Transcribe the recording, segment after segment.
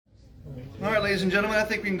All right, ladies and gentlemen, I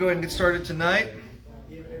think we can go ahead and get started tonight.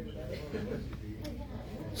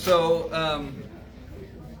 So,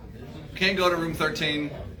 can't go to room 13,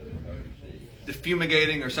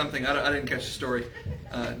 defumigating or something. I didn't catch the story.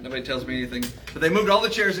 Nobody tells me anything. But they moved all the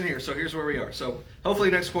chairs in here, so here's where we are. So, hopefully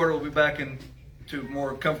next quarter we'll be back into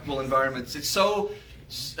more comfortable environments. It's so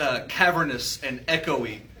cavernous and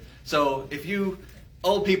echoey. So, if you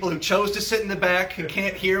old people who chose to sit in the back who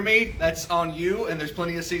can't hear me, that's on you, and there's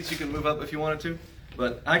plenty of seats you can move up if you wanted to.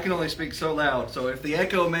 But I can only speak so loud, so if the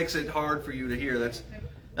echo makes it hard for you to hear,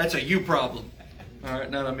 that's a you problem. All right,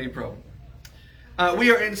 not a me problem. We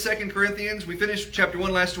are in 2 Corinthians. We finished chapter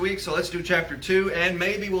 1 last week, so let's do chapter 2, and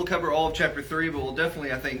maybe we'll cover all of chapter 3, but we'll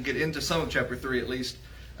definitely, I think, get into some of chapter 3 at least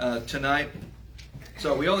tonight.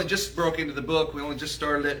 So we only just broke into the book, we only just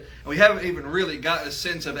started it, and we haven't even really got a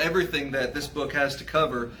sense of everything that this book has to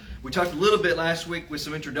cover. We talked a little bit last week with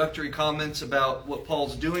some introductory comments about what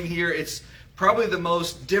Paul's doing here. It's probably the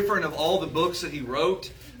most different of all the books that he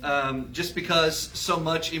wrote, just because so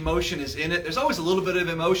much emotion is in it. There's always a little bit of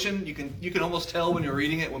emotion. You can almost tell when you're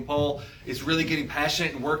reading it when Paul is really getting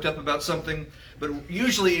passionate and worked up about something. But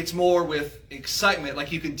usually it's more with excitement.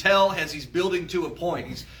 Like you can tell as he's building to a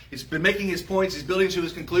point. He's been making his points. He's building to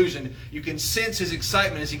his conclusion. You can sense his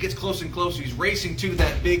excitement as he gets closer and closer. He's racing to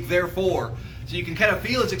that big therefore. So you can kind of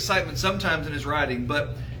feel his excitement sometimes in his writing.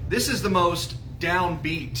 But this is the most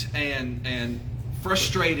downbeat and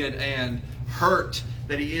frustrated and hurt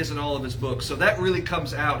that he is in all of his books. So that really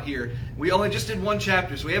comes out here. We only just did one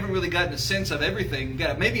chapter, so we haven't really gotten a sense of everything. We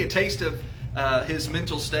got maybe a taste of his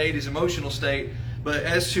mental state, his emotional state. But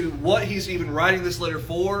as to what he's even writing this letter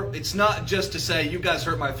for, it's not just to say, you guys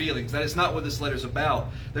hurt my feelings. That is not what this letter's about.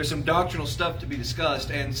 There's some doctrinal stuff to be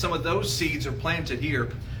discussed, and some of those seeds are planted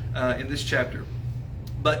here in this chapter.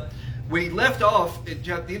 But we left off at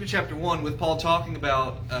the end of chapter 1 with Paul talking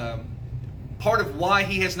about part of why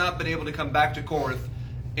he has not been able to come back to Corinth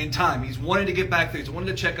in time. He's wanted to get back there. He's wanted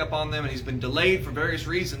to check up on them, and he's been delayed for various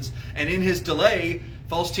reasons. And in his delay,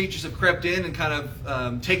 false teachers have crept in and kind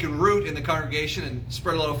of taken root in the congregation and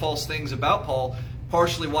spread a lot of false things about Paul,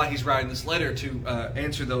 partially why he's writing this letter to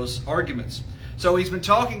answer those arguments. So he's been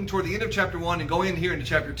talking toward the end of chapter 1 and going in here into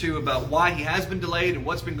chapter 2 about why he has been delayed and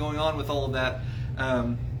what's been going on with all of that.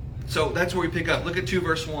 So that's where we pick up. Look at 2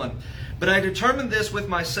 verse 1. But I determined this with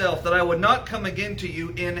myself, that I would not come again to you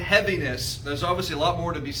in heaviness. There's obviously a lot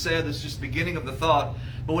more to be said. This is just the beginning of the thought.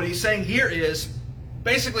 But what he's saying here is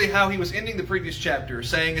basically how he was ending the previous chapter,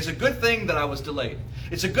 saying it's a good thing that I was delayed.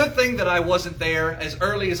 It's a good thing that I wasn't there as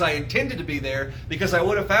early as I intended to be there, because I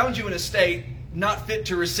would have found you in a state not fit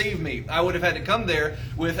to receive me. I would have had to come there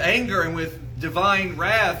with anger and with divine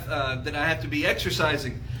wrath that I have to be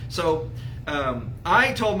exercising. So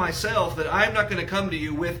I told myself that I'm not going to come to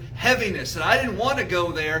you with heaviness, that I didn't want to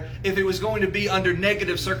go there if it was going to be under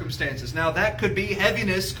negative circumstances. Now that could be,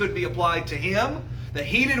 heaviness could be applied to him, that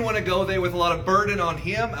he didn't want to go there with a lot of burden on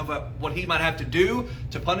him of what he might have to do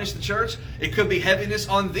to punish the church. It could be heaviness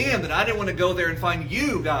on them, that I didn't want to go there and find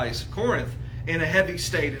you guys, Corinth, in a heavy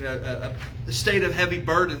state, in a state of heavy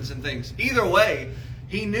burdens and things. Either way,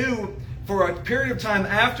 he knew for a period of time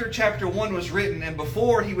after chapter 1 was written and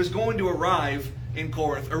before he was going to arrive in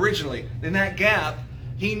Corinth originally, in that gap,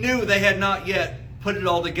 he knew they had not yet put it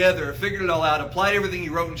all together, figured it all out, applied everything he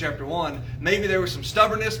wrote in chapter 1. Maybe there was some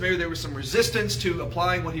stubbornness, maybe there was some resistance to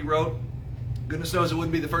applying what he wrote. Goodness knows it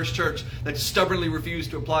wouldn't be the first church that stubbornly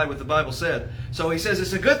refused to apply what the Bible said. So he says,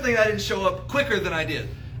 it's a good thing I didn't show up quicker than I did.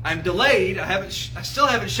 I'm delayed, I still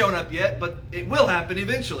haven't shown up yet, but it will happen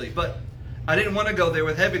eventually. But I didn't want to go there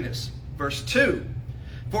with heaviness. Verse 2,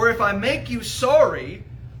 for if I make you sorry,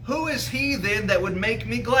 who is he then that would make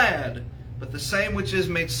me glad, but the same which is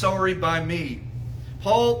made sorry by me?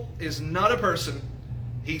 Paul is not a person,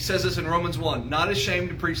 he says this in Romans 1, not ashamed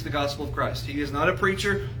to preach the gospel of Christ. He is not a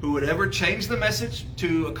preacher who would ever change the message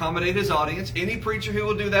to accommodate his audience. Any preacher who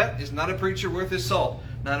will do that is not a preacher worth his salt,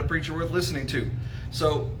 not a preacher worth listening to.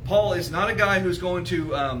 So Paul is not a guy who's going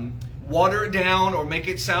to water it down or make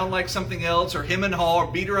it sound like something else, or him and haw,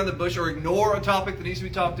 or beat around the bush, or ignore a topic that needs to be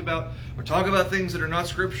talked about, or talk about things that are not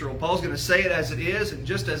scriptural. Paul's going to say it as it is, and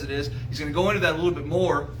just as it is. He's going to go into that a little bit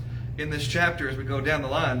more in this chapter as we go down the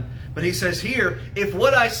line. But he says here, if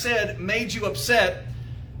what I said made you upset,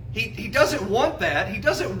 he doesn't want that. He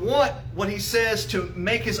doesn't want what he says to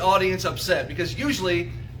make his audience upset, because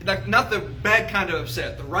usually, not the bad kind of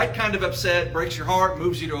upset, the right kind of upset breaks your heart,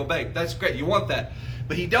 moves you to obey. That's great. You want that.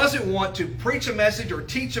 But he doesn't want to preach a message or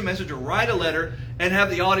teach a message or write a letter and have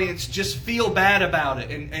the audience just feel bad about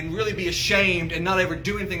it and really be ashamed and not ever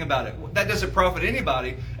do anything about it. That doesn't profit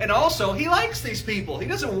anybody. And also, he likes these people. He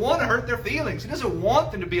doesn't want to hurt their feelings. He doesn't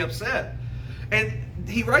want them to be upset. And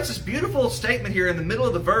he writes this beautiful statement here in the middle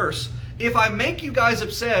of the verse. If I make you guys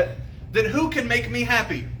upset, then who can make me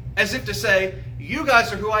happy? As if to say, you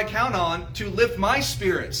guys are who I count on to lift my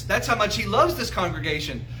spirits. That's how much he loves this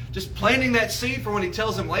congregation. Just planting that seed for when he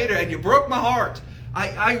tells them later, and you broke my heart.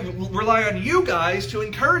 I rely on you guys to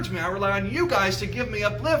encourage me. I rely on you guys to give me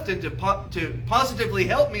uplift and to positively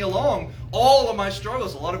help me along all of my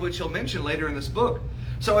struggles, a lot of which he'll mention later in this book.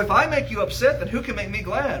 So if I make you upset, then who can make me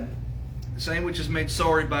glad? The same which is made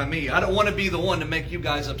sorry by me. I don't want to be the one to make you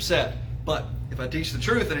guys upset. But if I teach the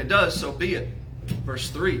truth and it does, so be it. Verse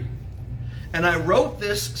 3. And I wrote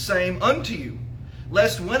this same unto you,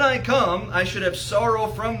 lest when I come I should have sorrow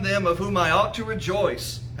from them of whom I ought to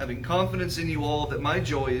rejoice, having confidence in you all that my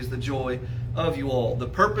joy is the joy of you all. The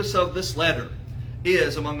purpose of this letter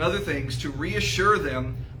is, among other things, to reassure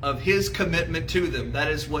them of his commitment to them. That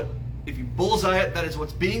is what, if you bullseye it, that is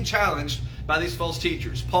what's being challenged by these false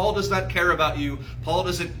teachers. Paul does not care about you. Paul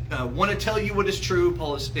doesn't want to tell you what is true.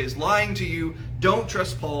 Paul is lying to you. Don't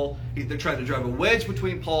trust Paul. They're trying to drive a wedge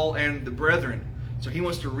between Paul and the brethren. So he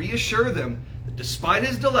wants to reassure them that despite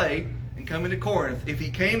his delay in coming to Corinth, if he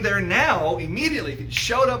came there now, immediately, if he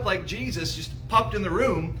showed up like Jesus, just popped in the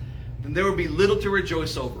room, then there would be little to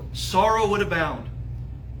rejoice over. Sorrow would abound.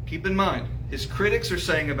 Keep in mind, his critics are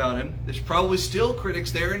saying about him, there's probably still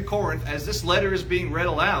critics there in Corinth as this letter is being read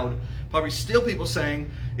aloud. Probably still people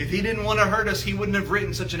saying, if he didn't want to hurt us, he wouldn't have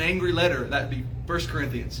written such an angry letter. That'd be 1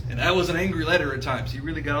 Corinthians. And that was an angry letter at times. He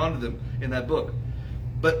really got onto them in that book.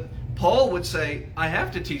 But Paul would say, I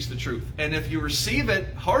have to teach the truth. And if you receive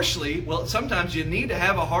it harshly, well, sometimes you need to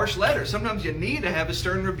have a harsh letter. Sometimes you need to have a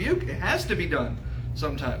stern rebuke. It has to be done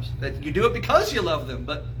sometimes. That you do it because you love them,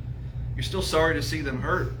 but you're still sorry to see them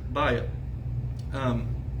hurt by it.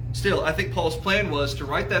 Still, I think Paul's plan was to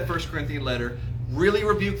write that 1 Corinthian letter, really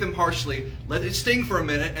rebuke them harshly, let it sting for a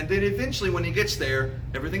minute, and then eventually when he gets there,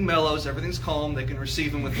 everything mellows, everything's calm, they can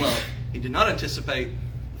receive him with love. He did not anticipate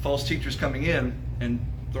false teachers coming in and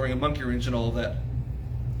throwing a monkey wrench and all of that.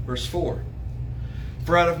 Verse 4.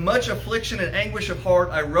 For out of much affliction and anguish of heart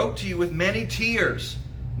I wrote to you with many tears,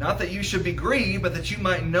 not that you should be grieved, but that you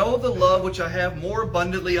might know the love which I have more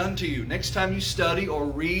abundantly unto you. Next time you study or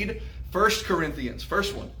read 1 Corinthians,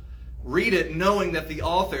 first one, read it knowing that the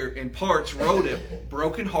author in parts wrote it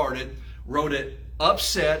brokenhearted, wrote it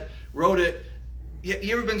upset, wrote it.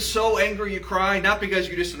 You ever been so angry you cry? Not because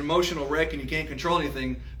you're just an emotional wreck and you can't control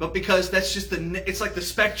anything, but because that's just it's like the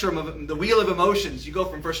spectrum of the wheel of emotions. You go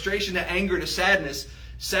from frustration to anger to sadness.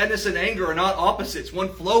 Sadness and anger are not opposites. One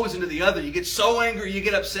flows into the other. You get so angry, you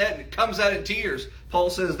get upset, and it comes out in tears. Paul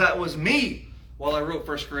says, that was me while I wrote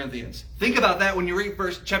 1 Corinthians. Think about that when you read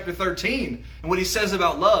chapter 13 and what he says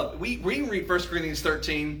about love. We read 1 Corinthians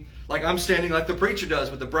 13 like I'm standing like the preacher does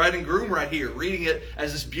with the bride and groom right here, reading it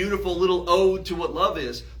as this beautiful little ode to what love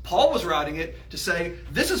is. Paul was writing it to say,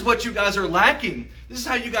 this is what you guys are lacking. This is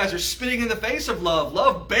how you guys are spitting in the face of love.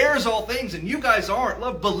 Love bears all things and you guys aren't.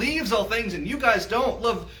 Love believes all things and you guys don't.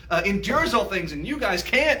 Love endures all things and you guys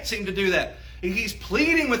can't seem to do that. He's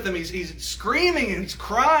pleading with them. He's screaming and he's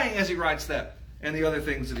crying as he writes that and the other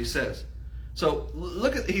things that he says. So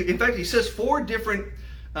look at, in fact, he says 4 different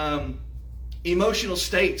emotional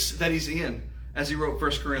states that he's in as he wrote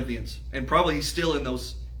 1 Corinthians. And probably he's still in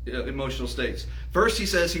those emotional states. First, he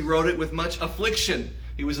says he wrote it with much affliction.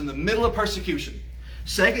 He was in the middle of persecution.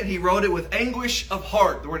 Second, he wrote it with anguish of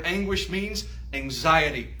heart. The word anguish means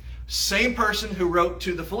anxiety. Same person who wrote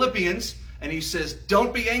to the Philippians, and he says,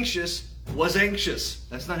 don't be anxious, was anxious.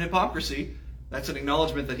 That's not hypocrisy. That's an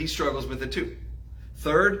acknowledgement that he struggles with it too.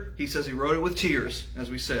 Third, he says he wrote it with tears, as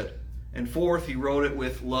we said. And fourth, he wrote it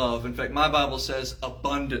with love. In fact, my Bible says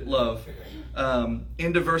abundant love.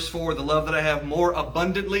 Into verse 4, the love that I have more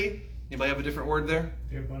abundantly. Anybody have a different word there?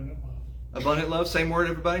 The abundant love. Abundant love, same word,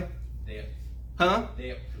 everybody? Depth. Huh?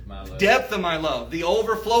 Depth of my love. Depth of my love. The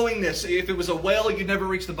overflowingness. If it was a well, you'd never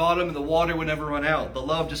reach the bottom and the water would never run out. The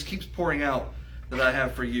love just keeps pouring out that I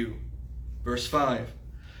have for you. Verse 5.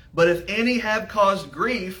 But if any have caused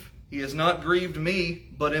grief, he has not grieved me,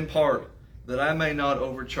 but in part, that I may not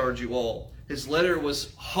overcharge you all. His letter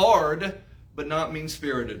was hard, but not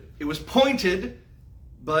mean-spirited. It was pointed,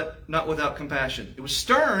 but not without compassion. It was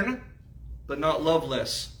stern, but not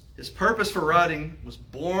loveless. His purpose for writing was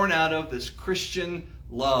born out of this Christian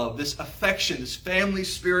love, this affection, this family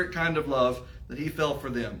spirit kind of love that he felt for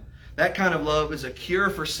them. That kind of love is a cure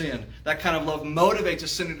for sin. That kind of love motivates a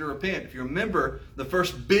sinner to repent. If you remember, the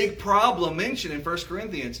first big problem mentioned in 1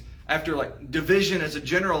 Corinthians, after like division as a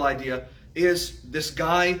general idea, is this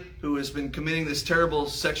guy who has been committing this terrible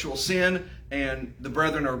sexual sin, and the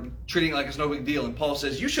brethren are treating it like it's no big deal. And Paul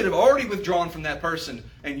says, you should have already withdrawn from that person,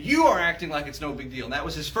 and you are acting like it's no big deal. And that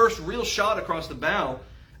was his first real shot across the bow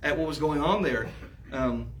at what was going on there.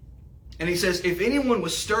 And he says, if anyone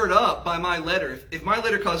was stirred up by my letter, if my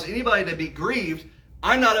letter caused anybody to be grieved,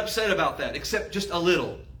 I'm not upset about that, except just a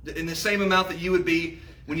little. In the same amount that you would be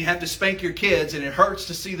when you have to spank your kids, and it hurts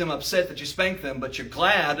to see them upset that you spank them, but you're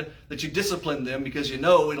glad that you disciplined them because you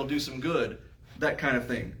know it'll do some good. That kind of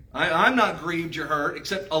thing. I'm not grieved you're hurt,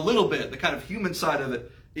 except a little bit. The kind of human side of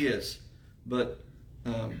it is. But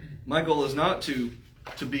my goal is not to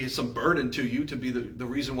be some burden to you, to be the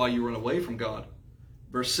reason why you run away from God.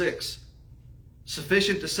 Verse 6.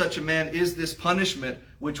 Sufficient to such a man is this punishment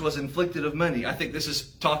which was inflicted of many. I think this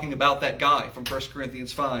is talking about that guy from 1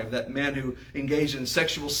 Corinthians 5, that man who engaged in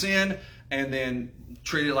sexual sin and then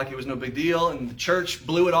treated it like it was no big deal, and the church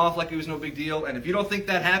blew it off like it was no big deal. And if you don't think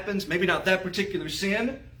that happens, maybe not that particular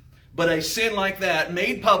sin, but a sin like that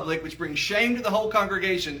made public, which brings shame to the whole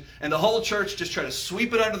congregation, and the whole church just try to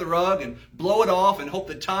sweep it under the rug and blow it off and hope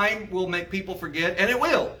that time will make people forget, and it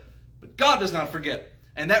will. But God does not forget.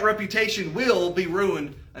 And that reputation will be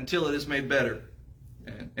ruined until it is made better.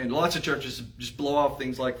 And lots of churches just blow off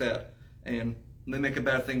things like that. And they make a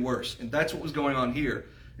bad thing worse. And that's what was going on here.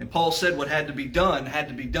 And Paul said what had to be done.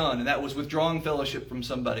 And that was withdrawing fellowship from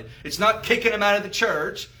somebody. It's not kicking them out of the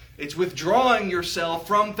church. It's withdrawing yourself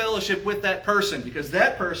from fellowship with that person. Because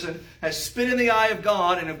that person has spit in the eye of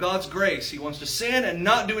God and of God's grace. He wants to sin and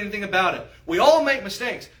not do anything about it. We all make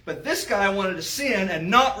mistakes. But this guy wanted to sin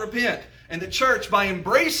and not repent. And the church, by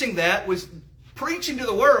embracing that, was preaching to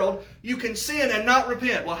the world, you can sin and not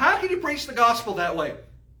repent. Well, how can you preach the gospel that way?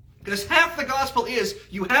 Because half the gospel is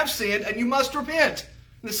you have sinned and you must repent.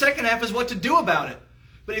 And the second half is what to do about it.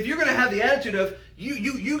 But if you're going to have the attitude of,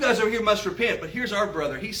 you guys over here must repent, but here's our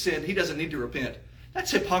brother, he sinned, he doesn't need to repent.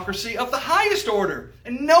 That's hypocrisy of the highest order.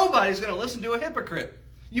 And nobody's going to listen to a hypocrite.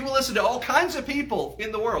 You will listen to all kinds of people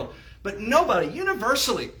in the world, but nobody,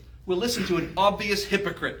 universally, will listen to an obvious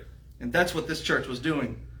hypocrite. And that's what this church was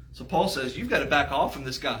doing. So Paul says, you've got to back off from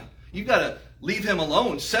this guy. You've got to leave him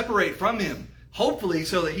alone, separate from him. Hopefully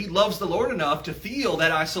so that he loves the Lord enough to feel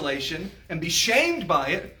that isolation and be shamed by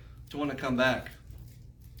it to want to come back.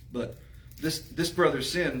 But this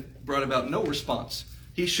brother's sin brought about no response.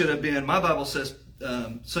 He should have been, my Bible says,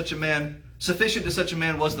 sufficient to such a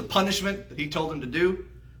man was the punishment that he told him to do.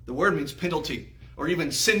 The word means penalty or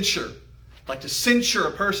even censure. Like to censure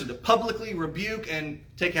a person, to publicly rebuke and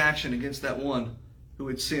take action against that one who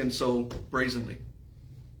had sinned so brazenly.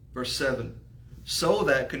 Verse 7. So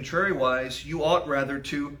that, contrariwise, you ought rather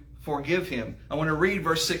to forgive him. I want to read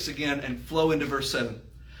verse 6 again and flow into verse 7.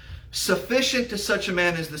 Sufficient to such a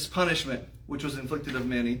man is this punishment, which was inflicted of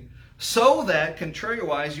many, so that,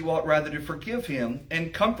 contrariwise, you ought rather to forgive him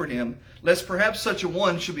and comfort him, lest perhaps such a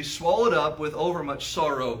one should be swallowed up with overmuch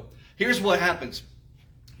sorrow. Here's what happens,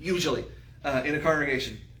 usually. In a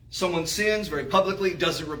congregation. Someone sins very publicly,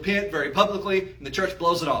 doesn't repent very publicly, and the church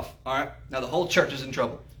blows it off. All right? Now the whole church is in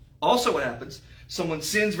trouble. Also what happens, someone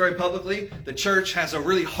sins very publicly, the church has a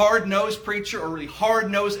really hard-nosed preacher or really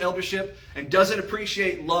hard-nosed eldership and doesn't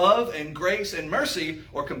appreciate love and grace and mercy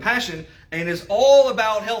or compassion and is all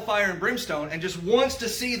about hellfire and brimstone and just wants to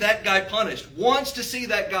see that guy punished, wants to see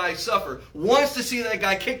that guy suffer, wants to see that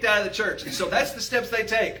guy kicked out of the church. And so that's the steps they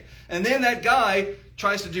take. And then that guy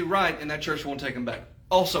tries to do right, and that church won't take him back.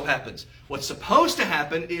 Also happens. What's supposed to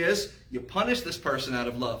happen is you punish this person out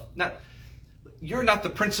of love. Now, you're not the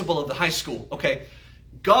principal of the high school, okay?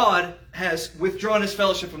 God has withdrawn his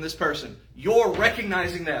fellowship from this person. You're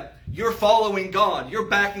recognizing that. You're following God. You're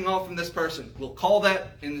backing off from this person. We'll call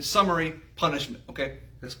that, in the summary, punishment, okay?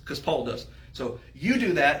 Because Paul does. So you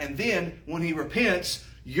do that, and then when he repents,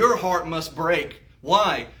 your heart must break.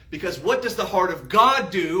 Why? Because what does the heart of God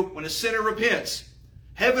do when a sinner repents?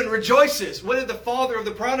 Heaven rejoices. What did the father of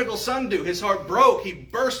the prodigal son do? His heart broke. He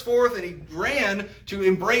burst forth and he ran to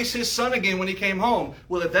embrace his son again when he came home.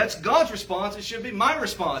 Well, if that's God's response, it should be my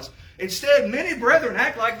response. Instead, many brethren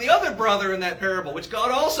act like the other brother in that parable, which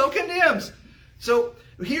God also condemns. So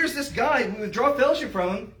here's this guy. We withdraw fellowship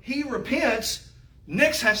from him. He repents.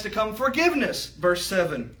 Next has to come forgiveness. Verse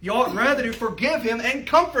 7. You ought rather to forgive him and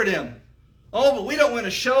comfort him. Oh, but we don't want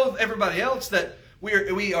to show everybody else that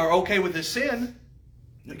we are okay with this sin.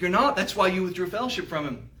 No, you're not. That's why you withdrew fellowship from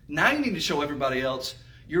him. Now you need to show everybody else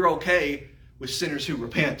you're okay with sinners who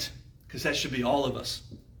repent, because that should be all of us.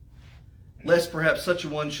 Lest perhaps such a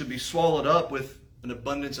one should be swallowed up with an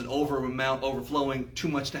abundance and overflowing, too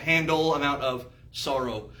much to handle amount of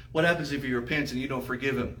sorrow. What happens if he repents and you don't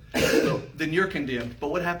forgive him? So, then you're condemned.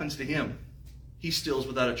 But what happens to him? He still's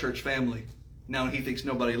without a church family. Now he thinks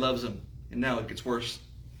nobody loves him. And now it gets worse.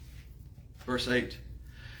 Verse 8.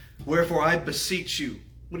 Wherefore I beseech you.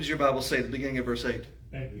 What does your Bible say at the beginning of verse 8?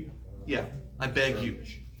 Beg you. Yeah, I beg you.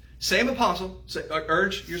 Same apostle.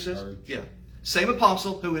 Urge, yours says? Yeah. Same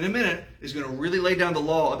apostle who in a minute is going to really lay down the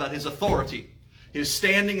law about his authority. His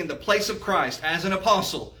standing in the place of Christ as an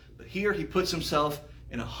apostle. But here he puts himself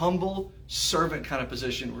in a humble servant kind of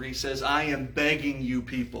position where he says, I am begging you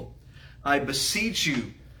people. I beseech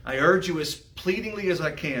you. I urge you as pleadingly as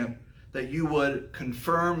I can that you would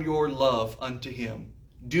confirm your love unto him.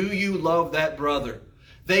 Do you love that brother?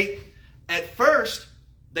 At first,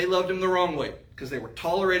 they loved him the wrong way because they were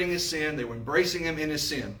tolerating his sin. They were embracing him in his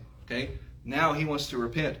sin. Okay? Now he wants to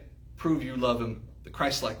repent. Prove you love him the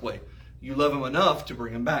Christ-like way. You love him enough to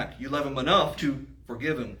bring him back. You love him enough to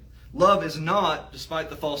forgive him. Love is not, despite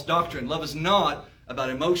the false doctrine, love is not about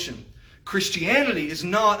emotion. Christianity is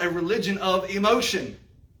not a religion of emotion.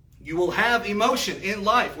 You will have emotion in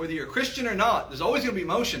life, whether you're a Christian or not. There's always going to be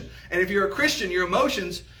emotion. And if you're a Christian, your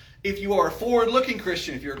emotions, if you are a forward-looking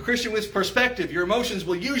Christian, if you're a Christian with perspective, your emotions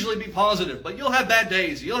will usually be positive. But you'll have bad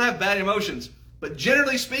days. You'll have bad emotions. But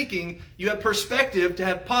generally speaking, you have perspective to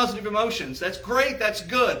have positive emotions. That's great. That's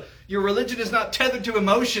good. Your religion is not tethered to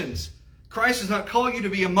emotions. Christ does not call you to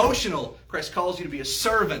be emotional. Christ calls you to be a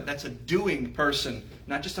servant. That's a doing person,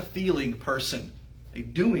 not just a feeling person. A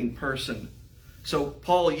doing person. So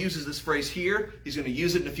Paul uses this phrase here. He's going to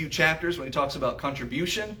use it in a few chapters when he talks about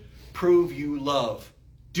contribution. Prove you love.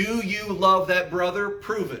 Do you love that brother?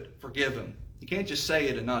 Prove it. Forgive him. You can't just say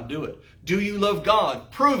it and not do it. Do you love God?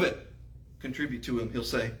 Prove it. Contribute to him, he'll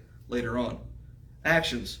say later on.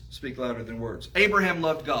 Actions speak louder than words. Abraham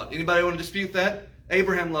loved God. Anybody want to dispute that?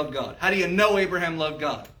 Abraham loved God. How do you know Abraham loved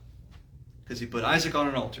God? Because he put Isaac on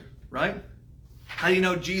an altar, right? How do you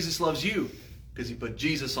know Jesus loves you? Because he put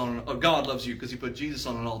Jesus on God loves you because he put Jesus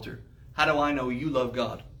on an altar. How do I know you love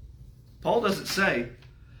God? Paul doesn't say,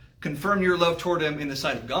 confirm your love toward him in the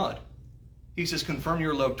sight of God. He says, confirm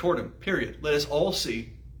your love toward him, period. Let us all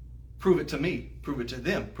see. Prove it to me. Prove it to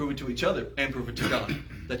them. Prove it to each other. And prove it to God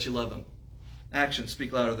that you love him. Actions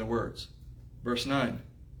speak louder than words. Verse 9.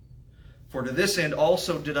 For to this end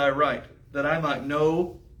also did I write, that I might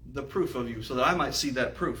know the proof of you, so that I might see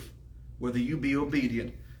that proof, whether you be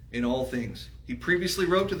obedient in all things. He previously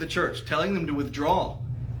wrote to the church, telling them to withdraw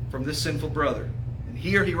from this sinful brother. And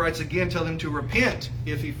here he writes again, telling them to repent,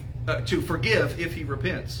 to forgive if he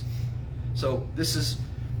repents. So this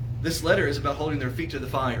letter is about holding their feet to the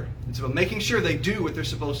fire. It's about making sure they do what they're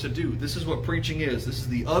supposed to do. This is what preaching is. This is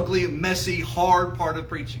the ugly, messy, hard part of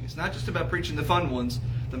preaching. It's not just about preaching the fun ones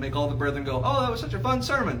that make all the brethren go, oh, that was such a fun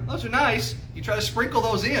sermon. Those are nice. You try to sprinkle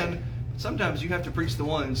those in. But sometimes you have to preach the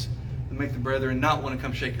ones that make the brethren not want to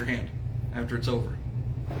come shake your hand after it's over.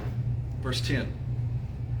 Verse 10.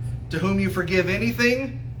 To whom you forgive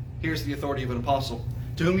anything, here's the authority of an apostle.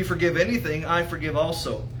 To whom you forgive anything, I forgive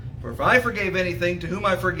also. For if I forgave anything, to whom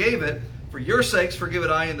I forgave it, for your sakes forgive it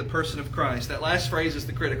I in the person of Christ. That last phrase is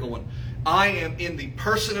the critical one. I am in the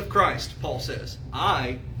person of Christ, Paul says.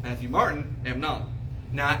 I, Matthew Martin, am not.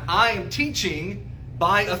 Now, I am teaching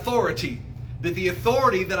by authority. That the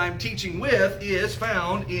authority that I'm teaching with is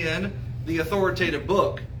found in the authoritative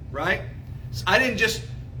book, right? So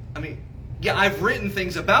I've written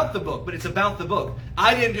things about the book, but it's about the book.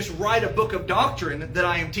 I didn't just write a book of doctrine that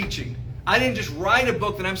I am teaching. I didn't just write a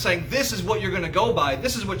book that I'm saying, this is what you're going to go by.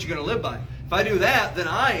 This is what you're going to live by. If I do that, then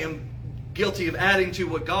I am guilty of adding to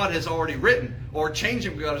what God has already written, or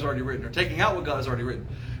changing what God has already written, or taking out what God has already written.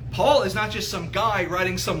 Paul is not just some guy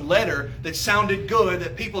writing some letter that sounded good,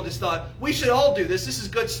 that people just thought, we should all do this. This is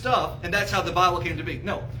good stuff. And that's how the Bible came to be.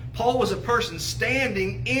 No. Paul was a person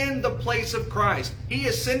standing in the place of Christ. He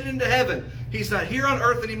ascended into heaven. He's not here on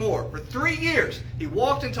earth anymore. For 3 years, he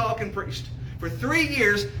walked and talked and preached. For 3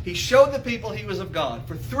 years, he showed the people he was of God.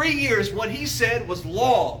 For 3 years, what he said was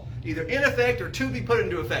law, either in effect or to be put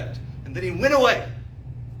into effect. And then he went away.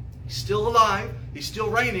 He's still alive. He's still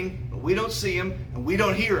reigning, but we don't see him and we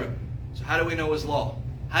don't hear him. So how do we know his law?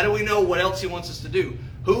 How do we know what else he wants us to do?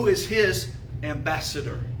 Who is his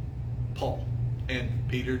ambassador? Paul and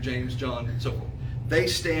Peter, James, John, and so forth. They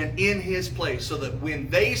stand in his place so that when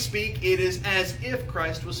they speak, it is as if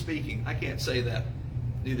Christ was speaking. I can't say that.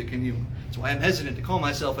 Neither can you. That's why I'm hesitant to call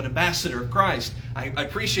myself an ambassador of Christ. I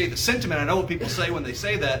appreciate the sentiment. I know what people say when they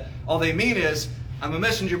say that. All they mean is, I'm a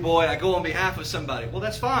messenger boy. I go on behalf of somebody. Well,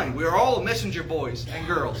 that's fine. We are all messenger boys and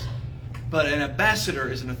girls. But an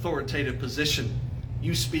ambassador is an authoritative position.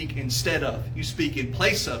 You speak instead of. You speak in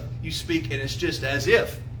place of. You speak and it's just as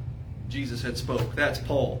if Jesus had spoke. That's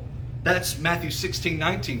Paul. That's Matthew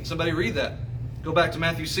 16:19. Somebody read that. Go back to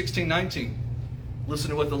Matthew 16:19.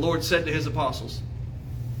 Listen to what the Lord said to his apostles.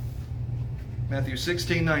 Matthew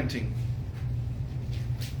 16:19.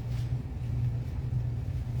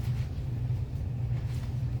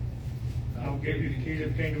 I will give you the key to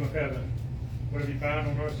the kingdom of heaven. Whatever you bind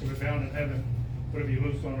on earth shall be bound in heaven. Whatever you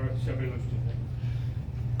loose on earth shall be loosed in heaven.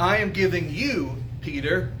 I am giving you,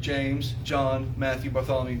 Peter, James, John, Matthew,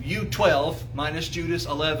 Bartholomew, you 12, minus Judas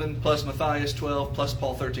 11, plus Matthias 12, plus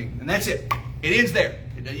Paul 13. And that's it. It ends there.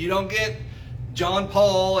 You don't get John,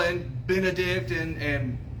 Paul, and Benedict,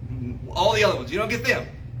 and all the other ones. You don't get them.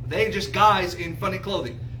 They're just guys in funny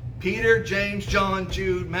clothing. Peter, James, John,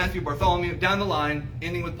 Jude, Matthew, Bartholomew, down the line,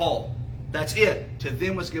 ending with Paul. That's it. To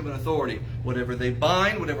them was given authority. Whatever they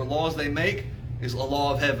bind, whatever laws they make, is a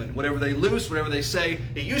law of heaven. Whatever they loose, whatever they say,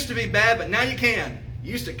 it used to be bad, but now you can.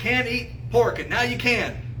 You used to can't eat pork, and now you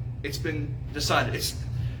can. It's been decided. It's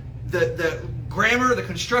the grammar, the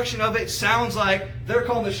construction of it sounds like they're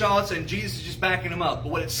calling the shots and Jesus is just backing them up. But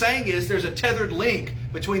what it's saying is there's a tethered link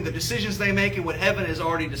between the decisions they make and what heaven has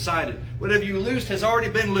already decided. Whatever you loosed has already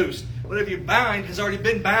been loosed. Whatever you bind has already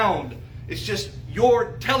been bound. It's just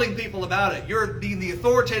you're telling people about it. You're being the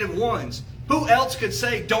authoritative ones. Who else could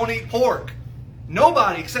say don't eat pork?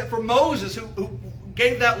 Nobody except for Moses who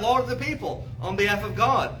gave that law to the people on behalf of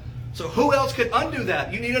God. So who else could undo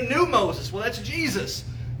that? You need a new Moses. Well, that's Jesus.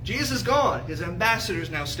 Jesus is gone. His ambassadors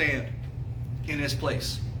now stand in his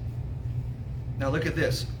place. Now look at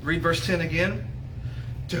this. Read verse 10 again.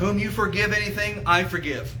 To whom you forgive anything, I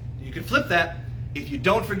forgive. You can flip that. If you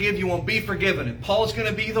don't forgive, you won't be forgiven. And Paul's going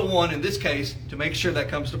to be the one in this case to make sure that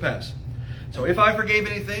comes to pass. So if I forgave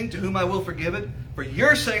anything, to whom I will forgive it. For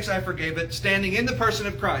your sakes I forgave it, standing in the person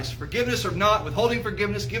of Christ. Forgiveness or not, withholding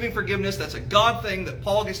forgiveness, giving forgiveness, that's a God thing that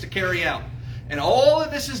Paul gets to carry out. And all of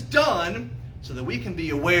this is done so that we can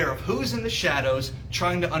be aware of who's in the shadows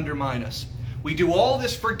trying to undermine us. We do all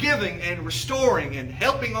this forgiving and restoring and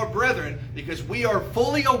helping our brethren because we are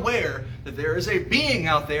fully aware that there is a being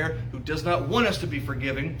out there who does not want us to be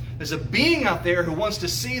forgiving. There's a being out there who wants to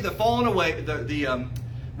see the fallen away, the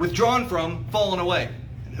withdrawn from, fallen away.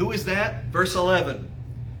 And who is that? Verse 11.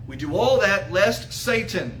 We do all that lest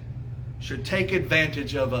Satan should take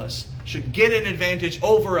advantage of us, should get an advantage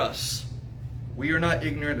over us. We are not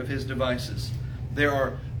ignorant of his devices. There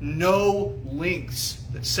are no lengths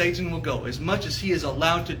that Satan will go. As much as he is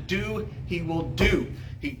allowed to do, he will do.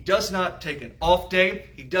 He does not take an off day.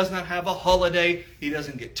 He does not have a holiday. He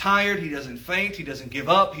doesn't get tired. He doesn't faint. He doesn't give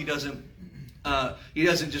up. He doesn't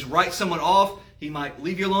just write someone off. He might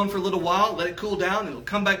leave you alone for a little while, let it cool down, and it'll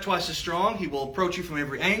come back twice as strong. He will approach you from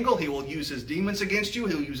every angle. He will use his demons against you.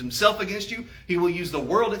 He'll use himself against you. He will use the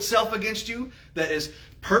world itself against you that is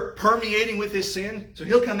permeating with his sin. So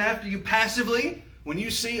he'll come after you passively. When you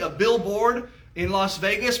see a billboard in Las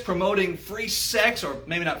Vegas promoting free sex, or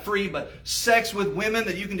maybe not free, but sex with women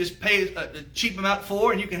that you can just pay a cheap amount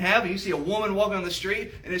for and you can have, and you see a woman walking on the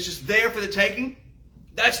street and it's just there for the taking,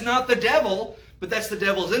 that's not the devil, but that's the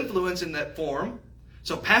devil's influence in that form.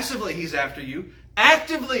 So passively he's after you.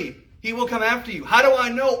 Actively he will come after you. How do I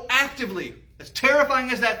know actively? As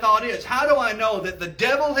terrifying as that thought is, how do I know that the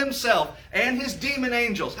devil himself and his demon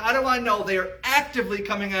angels, how do I know they are actively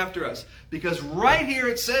coming after us? Because right here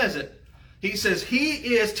it says it. He says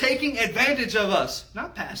he is taking advantage of us.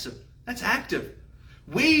 Not passive. That's active.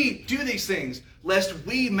 We do these things lest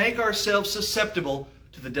we make ourselves susceptible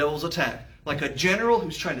to the devil's attack. Like a general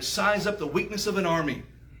who's trying to size up the weakness of an army.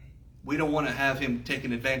 We don't want to have him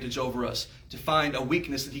taking advantage over us to find a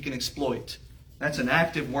weakness that he can exploit. That's an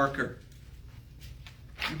active worker.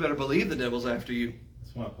 You better believe the devil's after you.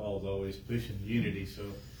 That's why Paul's always pushing unity so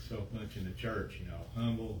much in the church. You know,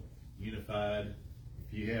 humble, unified.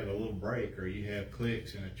 If you have a little break or you have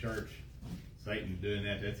cliques in a church, Satan's doing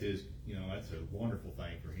that. That's his. You know, that's a wonderful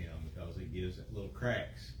thing for him because it gives it little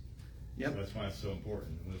cracks. Yep. So that's why it's so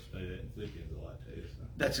important. We'll study that in Philippians a lot too. So.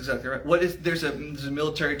 That's exactly right. There's a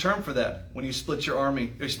military term for that when you split your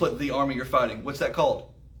army or you split the army you're fighting. What's that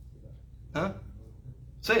called? Huh?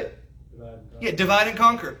 Say it. Yeah, divide and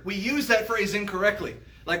conquer. We use that phrase incorrectly.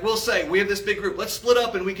 Like we'll say, we have this big group, let's split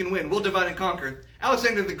up and we can win. We'll divide and conquer.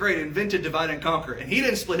 Alexander the Great invented divide and conquer. And he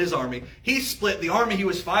didn't split his army. He split the army he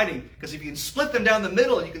was fighting. Because if you can split them down the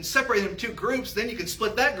middle and you can separate them into two groups, then you can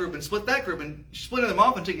split that group and split that group and split them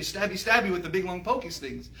off until you stab you with the big long pokey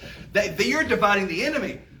stings. You're dividing the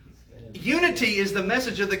enemy. Unity is the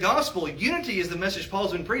message of the gospel. Unity is the message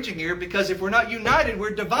Paul's been preaching here, because if we're not united,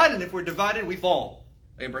 we're divided. If we're divided, we fall.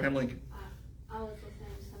 Abraham Lincoln. I was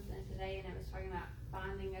listening to something today, and it was talking about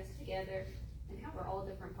binding us together and how we're all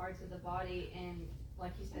different parts of the body, and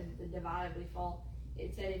like you said, the divided we fall.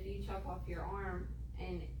 It said if you chop off your arm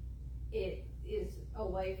and it is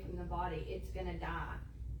away from the body, it's going to die.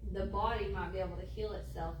 the body might be able to heal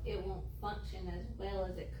itself, it won't function as well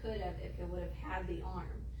as it could have if it would have had the arm.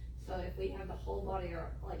 So if we have the whole body,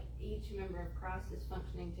 or like each member of Christ is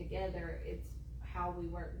functioning together, it's how we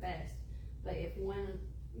work best. But if one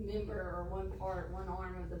member or one part, one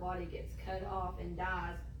arm of the body gets cut off and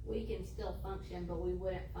dies, we can still function, but we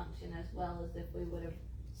wouldn't function as well as if we would have,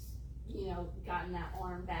 gotten that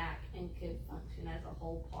arm back and could function as a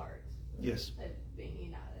whole part. Yes. Of being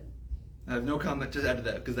united. I have no comment to add to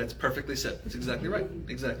that because that's perfectly said. That's exactly right.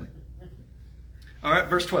 Exactly. All right,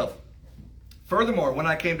 verse 12. Furthermore, when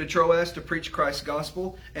I came to Troas to preach Christ's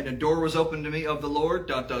gospel, and a door was opened to me of the Lord, ...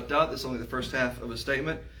 This is only the first half of a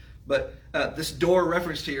statement. But this door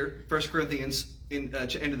referenced here, 1 Corinthians, end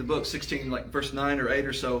of the book, 16, like verse 9 or 8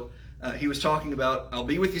 or so, he was talking about, I'll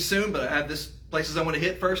be with you soon, but I have this places I want to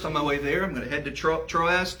hit first on my way there. I'm going to head to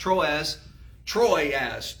Troas. Troas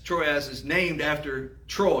is named after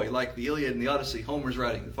Troy, like the Iliad and the Odyssey, Homer's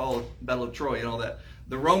writing, the fall of the Battle of Troy and all that.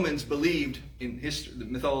 The Romans believed in history, the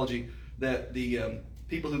mythology, that the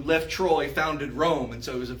people who left Troy founded Rome. And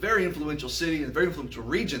so it was a very influential city and a very influential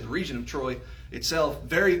region, the region of Troy itself,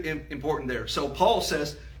 very important there. So Paul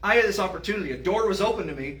says, I had this opportunity. A door was open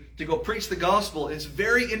to me to go preach the gospel. It's a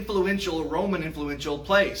very influential, Roman influential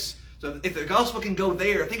place. So if the gospel can go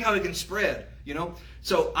there, think how it can spread,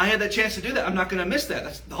 So I had that chance to do that. I'm not going to miss that.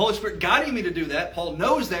 That's the Holy Spirit guiding me to do that. Paul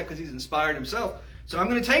knows that because he's inspired himself. So I'm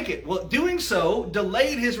going to take it. Well, doing so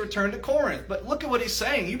delayed his return to Corinth. But look at what he's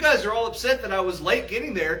saying. You guys are all upset that I was late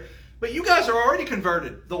getting there, but you guys are already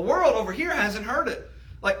converted. The world over here hasn't heard it.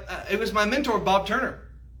 It was my mentor, Bob Turner,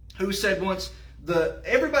 who said once,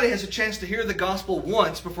 everybody has a chance to hear the gospel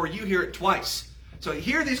once before you hear it twice. So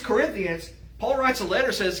here these Corinthians, Paul writes a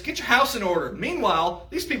letter, says, get your house in order. Meanwhile,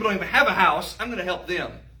 these people don't even have a house. I'm going to help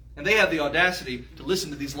them. And they have the audacity to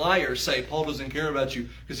listen to these liars say, Paul doesn't care about you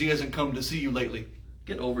because he hasn't come to see you lately.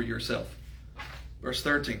 Get over yourself. Verse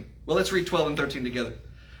 13. Well, let's read 12 and 13 together.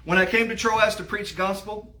 When I came to Troas to preach the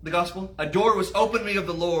gospel, a door was opened me of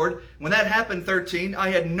the Lord. When that happened, 13, I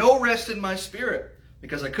had no rest in my spirit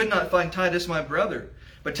because I could not find Titus my brother.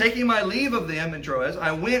 But taking my leave of them in Troas,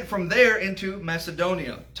 I went from there into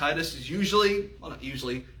Macedonia. Titus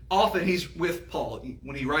is often he's with Paul.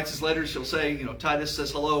 When he writes his letters, he'll say, Titus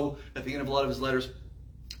says hello at the end of a lot of his letters,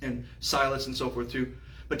 and Silas and so forth too.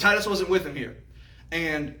 But Titus wasn't with him here.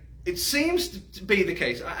 And it seems to be the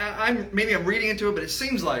case. Maybe I'm reading into it, but it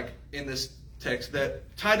seems like in this text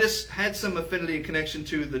that Titus had some affinity and connection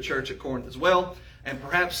to the church at Corinth as well. And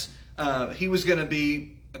perhaps he was going to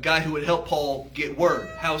be a guy who would help Paul get word.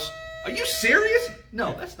 Are you serious?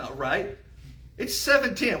 No, that's not right. It's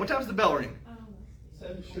 7:10. What time's the bell ring?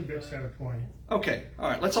 Should be at 7:20. Okay, all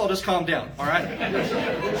right. Let's all just calm down, all right?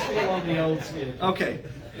 We're still on the old schedule. Okay.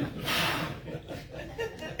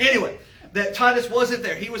 Anyway, that Titus wasn't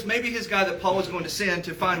there. He was maybe his guy that Paul was going to send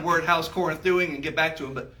to find word how's Corinth doing and get back to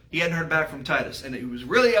him, but he hadn't heard back from Titus, and he was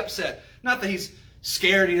really upset. Not that he's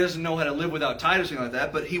scared he doesn't know how to live without Titus or anything like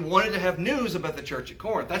that, but he wanted to have news about the church at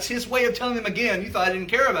Corinth. That's his way of telling them again, you thought I didn't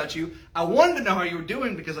care about you. I wanted to know how you were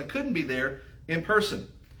doing because I couldn't be there in person.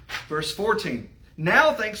 Verse 14.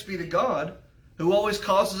 Now thanks be to God, who always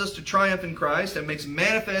causes us to triumph in Christ and makes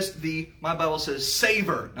manifest my Bible says,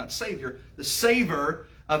 savor, not savior, the savor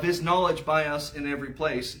of his knowledge by us in every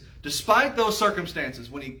place. Despite those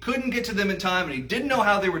circumstances, when he couldn't get to them in time and he didn't know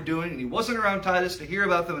how they were doing and he wasn't around Titus to hear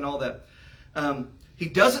about them and all that, he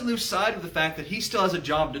doesn't lose sight of the fact that he still has a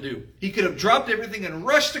job to do. He could have dropped everything and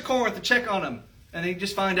rushed to Corinth to check on them. And he'd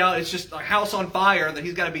just find out it's just a house on fire that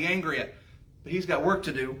he's got to be angry at. But he's got work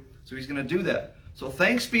to do, so he's going to do that. So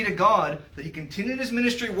thanks be to God that he continued his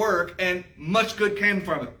ministry work and much good came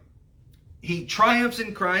from it. He triumphs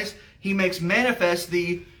in Christ. He makes manifest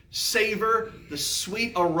the savor, the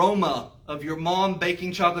sweet aroma of your mom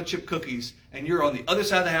baking chocolate chip cookies, and you're on the other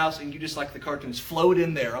side of the house and you just like the cartoons float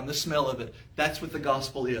in there on the smell of it. That's what the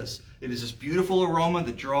gospel is. It is this beautiful aroma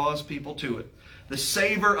that draws people to it. The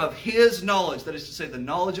savor of his knowledge, that is to say the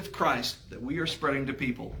knowledge of Christ that we are spreading to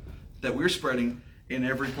people, that we're spreading in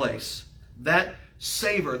every place. That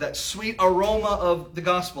savor, that sweet aroma of the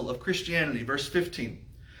gospel of Christianity. Verse 15.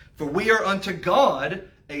 For we are unto God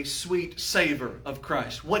a sweet savor of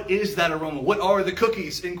Christ. What is that aroma? What are the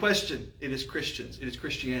cookies in question? It is Christians. It is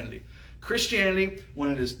Christianity. Christianity,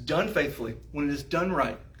 when it is done faithfully, when it is done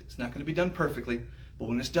right, it's not going to be done perfectly, but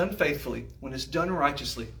when it's done faithfully, when it's done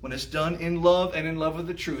righteously, when it's done in love and in love with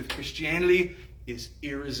the truth, Christianity is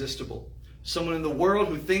irresistible. Someone in the world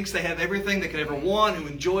who thinks they have everything they could ever want, who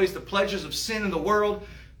enjoys the pleasures of sin in the world,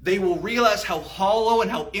 they will realize how hollow and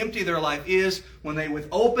how empty their life is when they, with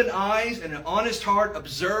open eyes and an honest heart,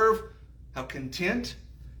 observe how content,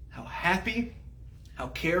 how happy, how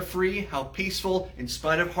carefree, how peaceful, in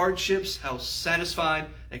spite of hardships, how satisfied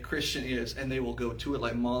a Christian is. And they will go to it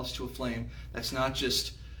like moths to a flame. That's not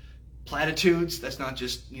just platitudes. That's not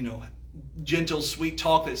just, gentle, sweet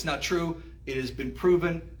talk. That's not true. It has been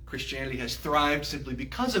proven. Christianity has thrived simply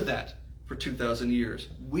because of that for 2,000 years.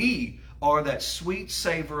 We are that sweet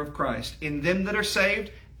savor of Christ in them that are saved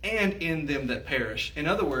and in them that perish. In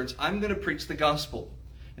other words, I'm going to preach the gospel.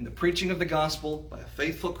 And the preaching of the gospel by a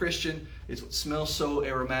faithful Christian is what smells so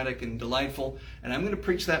aromatic and delightful. And I'm going to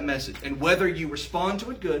preach that message. And whether you respond to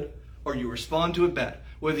it good or you respond to it bad,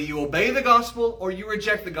 whether you obey the gospel or you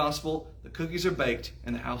reject the gospel, the cookies are baked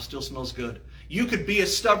and the house still smells good. You could be a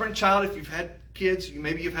stubborn child if you've had kids.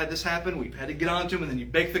 Maybe you've had this happen. We've had to get on to them and then you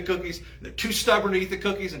bake the cookies. They're too stubborn to eat the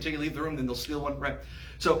cookies until you leave the room. Then they'll steal one, right?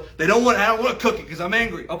 So I don't want a cookie because I'm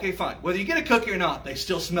angry. Okay, fine. Whether you get a cookie or not, they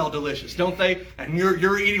still smell delicious, don't they? And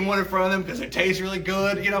you're eating one in front of them because it tastes really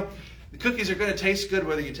good. The cookies are going to taste good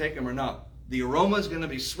whether you take them or not. The aroma is going to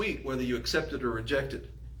be sweet whether you accept it or reject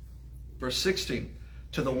it. Verse 16.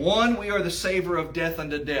 To the one we are the savor of death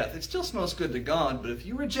unto death. It still smells good to God, but if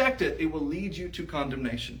you reject it, it will lead you to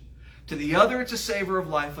condemnation. To the other, it's a savor of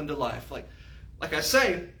life unto life. Like I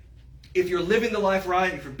say, if you're living the life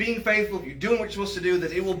right, if you're being faithful, if you're doing what you're supposed to do,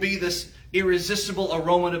 then it will be this irresistible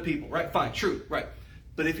aroma to people. Right? Fine. True. Right.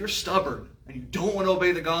 But if you're stubborn and you don't want to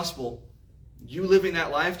obey the gospel, you living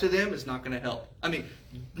that life to them is not going to help. I mean,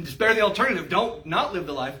 it's better the alternative. Don't not live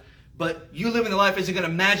the life. But you living the life isn't going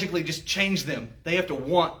to magically just change them. They have to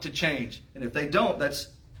want to change. And if they don't, that's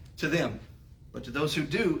to them. But to those who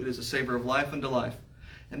do, it is a savor of life unto life.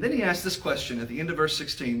 And then he asks this question at the end of verse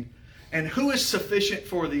 16. And who is sufficient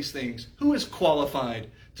for these things? Who is qualified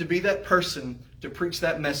to be that person to preach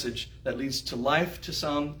that message that leads to life to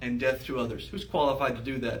some and death to others? Who's qualified to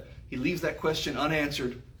do that? He leaves that question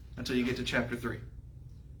unanswered until you get to chapter 3.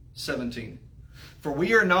 17. For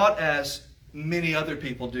we are not as many other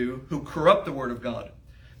people do who corrupt the word of God,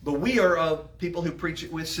 but we are of people who preach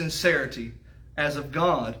it with sincerity, as of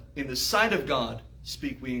God, in the sight of God,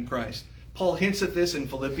 speak we in Christ. Paul hints at this in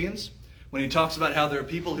Philippians when he talks about how there are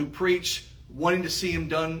people who preach wanting to see him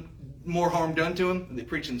done, more harm done to him, and they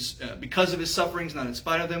preach because of his sufferings, not in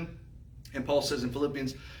spite of them. And Paul says in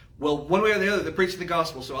Philippians, well, one way or the other, they're preaching the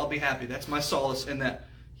gospel, so I'll be happy. That's my solace in that.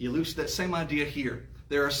 He alludes to that same idea here.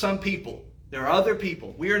 There are some people, there are other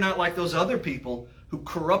people. We are not like those other people who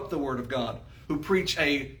corrupt the word of God, who preach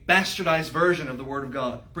a bastardized version of the word of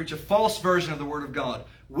God, preach a false version of the word of God.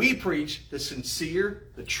 We preach the sincere,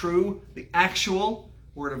 the true, the actual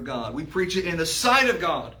word of God. We preach it in the sight of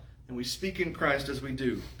God, and we speak in Christ as we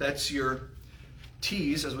do. That's your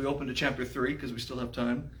tease as we open to chapter 3, because we still have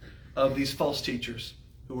time, of these false teachers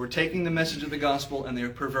who are taking the message of the gospel and they're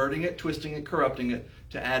perverting it, twisting it, corrupting it,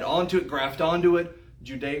 to add onto it, graft onto it,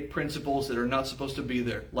 Judaic principles that are not supposed to be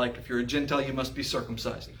there. Like if you're a Gentile, you must be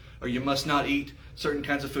circumcised. Or you must not eat certain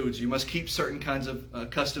kinds of foods. You must keep certain kinds of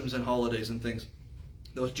customs and holidays and things.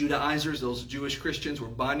 Those Judaizers, those Jewish Christians were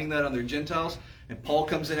binding that on their Gentiles. And Paul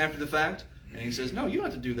comes in after the fact and he says, no, you don't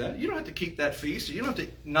have to do that. You don't have to keep that feast. You don't have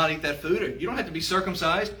to not eat that food. Or you don't have to be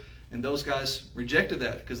circumcised. And those guys rejected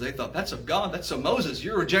that because they thought, that's of God. That's of Moses.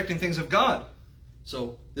 You're rejecting things of God.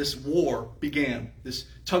 So this war began. This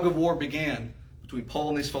tug of war began between Paul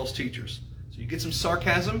and these false teachers. So you get some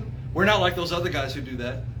sarcasm. We're not like those other guys who do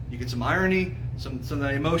that. You get some irony. Some of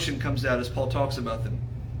that emotion comes out as Paul talks about them.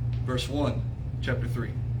 Verse 1, chapter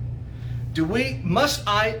 3. Must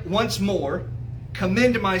I once more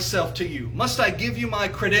commend myself to you? Must I give you my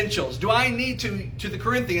credentials? Do I need to the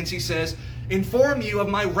Corinthians, he says, inform you of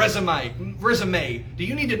my resume? Do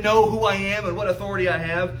you need to know who I am and what authority I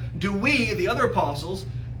have? Do we, the other apostles,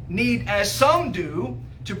 need, as some do,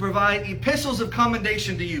 to provide epistles of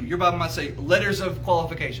commendation to you? Your Bible might say letters of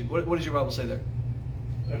qualification. What does your Bible say there?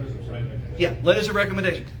 Yeah, letters of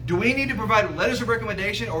recommendation. Do we need to provide letters of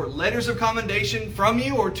recommendation or letters of commendation from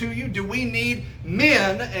you or to you? Do we need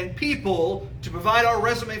men and people to provide our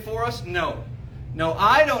resume for us? No. No,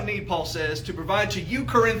 I don't need, Paul says, to provide to you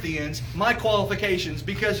Corinthians my qualifications,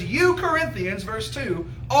 because you Corinthians, verse 2,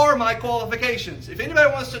 are my qualifications. If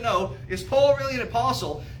anybody wants to know, is Paul really an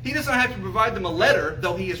apostle? He doesn't have to provide them a letter,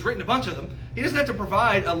 though he has written a bunch of them. He doesn't have to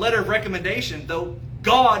provide a letter of recommendation, though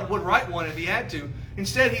God would write one if he had to.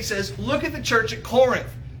 Instead, he says, look at the church at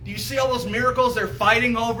Corinth. Do you see all those miracles they're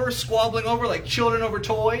fighting over, squabbling over, like children over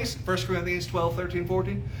toys? 1 Corinthians 12, 13,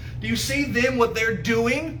 14. Do you see them, what they're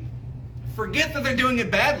doing? Forget that they're doing it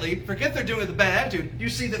badly. Forget they're doing it with a bad attitude. Do you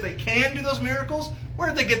see that they can do those miracles? Where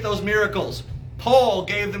did they get those miracles? Paul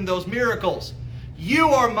gave them those miracles. You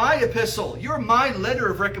are my epistle. You're my letter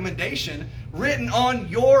of recommendation written on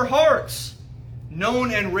your hearts,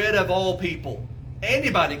 known and read of all people.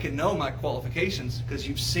 Anybody can know my qualifications because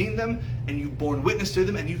you've seen them and you've borne witness to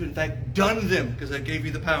them and you've in fact done them because I gave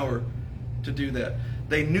you the power to do that.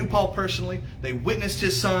 They knew Paul personally. They witnessed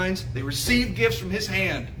his signs. They received gifts from his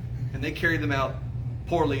hand. And they carried them out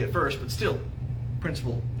poorly at first, but still,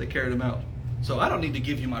 principle, they carried them out. So I don't need to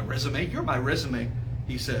give you my resume. You're my resume,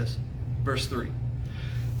 he says. Verse 3.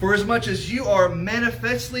 For as much as you are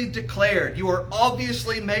manifestly declared, you are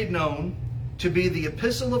obviously made known to be the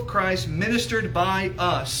epistle of Christ ministered by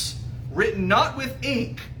us, written not with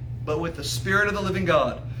ink, but with the Spirit of the living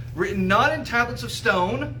God, written not in tablets of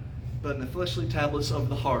stone, but in the fleshly tablets of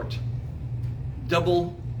the heart.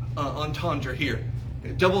 Double entendre here.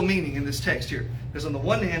 Double meaning in this text here. Because on the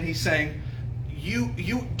one hand, he's saying,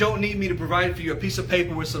 you don't need me to provide for you a piece of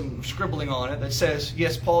paper with some scribbling on it that says,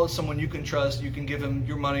 yes, Paul is someone you can trust, you can give him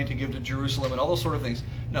your money to give to Jerusalem and all those sort of things.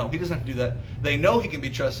 No, he doesn't have to do that. They know he can be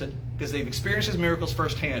trusted because they've experienced his miracles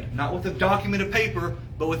firsthand. Not with a document of paper,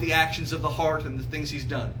 but with the actions of the heart and the things he's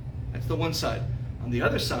done. That's the one side. On the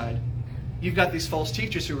other side, you've got these false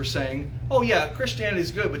teachers who are saying, oh yeah, Christianity is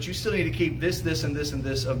good, but you still need to keep this, this, and this, and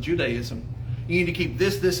this of Judaism. You need to keep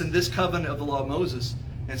this, this, and this covenant of the law of Moses.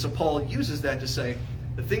 And so Paul uses that to say,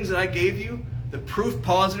 the things that I gave you, the proof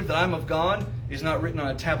positive that I'm of God, is not written on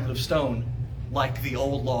a tablet of stone like the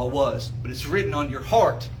old law was, but it's written on your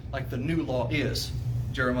heart like the new law is.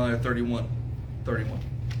 Jeremiah 31.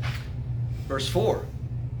 Verse 4.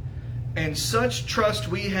 And such trust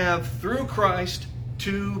we have through Christ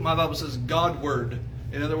to, my Bible says, Godward.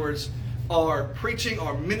 In other words, our preaching,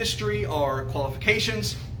 our ministry, our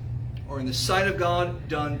qualifications, or in the sight of God,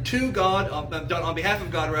 done to God, done on behalf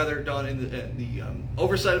of God, rather, done in the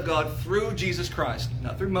oversight of God through Jesus Christ.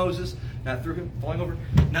 Not through Moses, not through him falling over,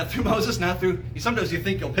 not through Moses, not through, sometimes you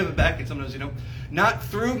think you'll pivot back, and sometimes you don't. Not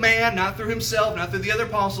through man, not through himself, not through the other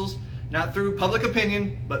apostles, not through public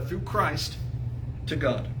opinion, but through Christ to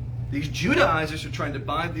God. These Judaizers are trying to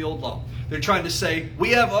bind the old law. They're trying to say, we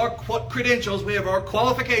have our credentials, we have our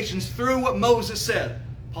qualifications through what Moses said.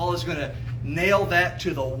 Paul is going to nail that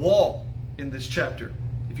to the wall in this chapter.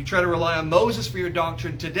 If you try to rely on Moses for your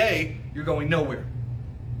doctrine today, you're going nowhere.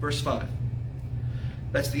 Verse 5.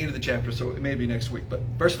 That's the end of the chapter, so it may be next week. But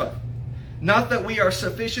verse 5. Not that we are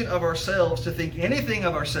sufficient of ourselves to think anything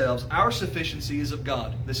of ourselves. Our sufficiency is of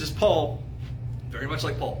God. This is Paul, very much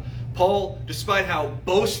like Paul. Paul, despite how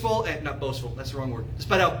boastful, and not boastful, that's the wrong word,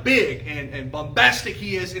 despite how big and bombastic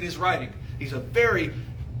he is in his writing, he's a very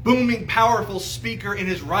booming, powerful speaker in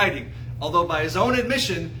his writing. Although by his own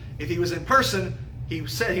admission, if he was in person, he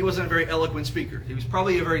said he wasn't a very eloquent speaker. He was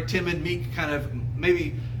probably a very timid, meek kind of,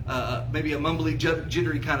 maybe a mumbly,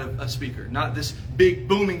 jittery kind of a speaker. Not this big,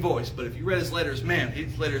 booming voice. But if you read his letters, man,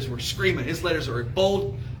 his letters were screaming. His letters are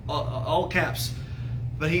bold, all caps.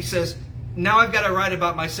 But he says, now I've got to write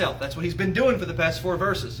about myself. That's what he's been doing for the past 4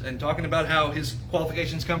 verses. And talking about how his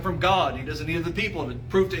qualifications come from God. He doesn't need other people to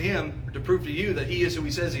prove to him, or to prove to you that he is who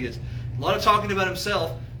he says he is. A lot of talking about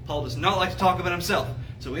himself. Paul does not like to talk about himself.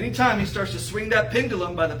 So anytime he starts to swing that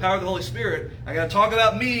pendulum by the power of the Holy Spirit, I got to talk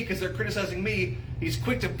about me because they're criticizing me, he's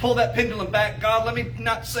quick to pull that pendulum back. God, let me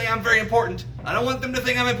not say I'm very important. I don't want them to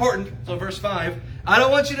think I'm important. So verse 5, I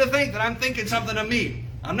don't want you to think that I'm thinking something of me.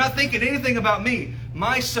 I'm not thinking anything about me.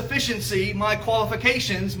 My sufficiency, my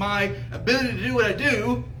qualifications, my ability to do what I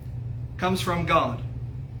do comes from God,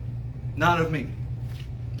 not of me.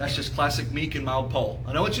 That's just classic meek and mild Paul.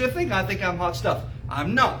 I don't want you to think I think I'm hot stuff.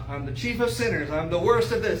 I'm not. I'm the chief of sinners. I'm the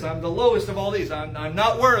worst of this. I'm the lowest of all these. I'm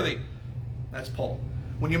not worthy. That's Paul.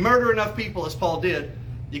 When you murder enough people, as Paul did,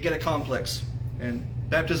 you get a complex. And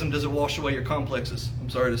baptism doesn't wash away your complexes, I'm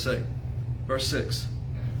sorry to say. Verse 6.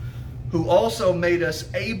 Who also made us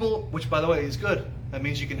able, which by the way is good. That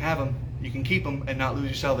means you can have them, you can keep them, and not lose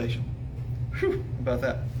your salvation. Whew, about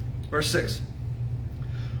that. Verse 6.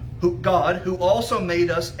 God, who also made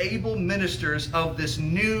us able ministers of this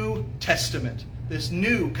New Testament. This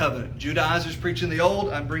new covenant. Judaizers preaching the old,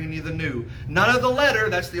 I'm bringing you the new. Not of the letter,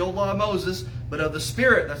 that's the old law of Moses, but of the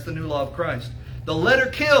Spirit, that's the new law of Christ. The letter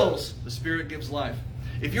kills, the Spirit gives life.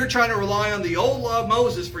 If you're trying to rely on the old law of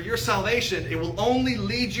Moses for your salvation, it will only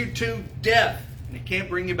lead you to death, and it can't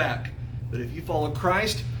bring you back. But if you follow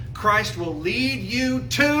Christ, Christ will lead you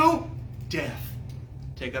to death.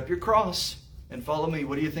 Take up your cross and follow me.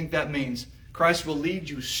 What do you think that means? Christ will lead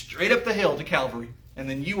you straight up the hill to Calvary. And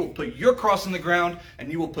then you will put your cross in the ground, and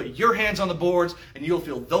you will put your hands on the boards, and you'll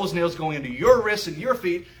feel those nails going into your wrists and your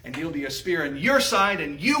feet, and you'll be a spear in your side,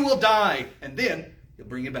 and you will die. And then he'll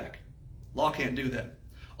bring you back. Law can't do that.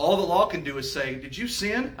 All the law can do is say, did you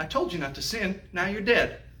sin? I told you not to sin. Now you're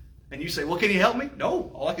dead. And you say, well, can you help me?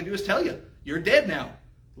 No. All I can do is tell you. You're dead now.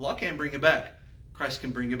 The law can't bring you back. Christ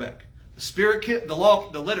can bring you back. The The law,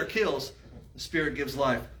 the letter kills. The Spirit gives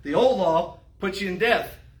life. The old law puts you in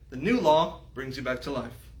death. The new law brings you back to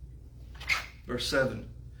life. Verse 7.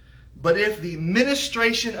 But if the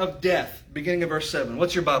ministration of death, beginning of verse 7,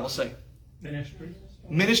 what's your Bible say? Ministry.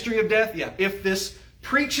 Ministry of death? Yeah. If this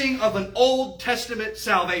preaching of an Old Testament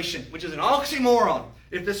salvation, which is an oxymoron,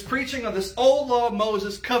 if this preaching of this old law of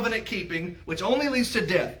Moses, covenant keeping, which only leads to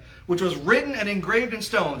death, which was written and engraved in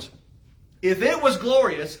stones, if it was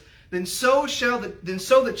glorious, then so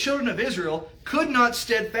the children of Israel could not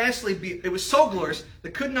steadfastly be. It was so glorious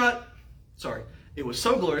the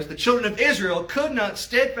children of Israel could not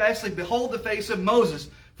steadfastly behold the face of Moses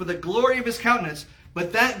for the glory of his countenance,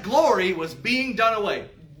 but that glory was being done away.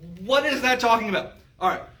 What is that talking about? All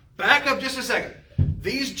right, back up just a second.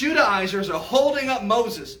 These Judaizers are holding up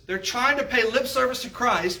Moses. They're trying to pay lip service to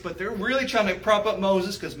Christ, but they're really trying to prop up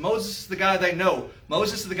Moses because Moses is the guy they know.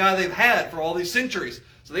 Moses is the guy they've had for all these centuries.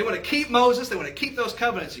 So they want to keep Moses. They want to keep those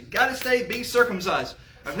covenants. You've got to be circumcised.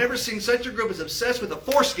 I've never seen such a group as obsessed with the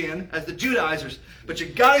foreskin as the Judaizers. But you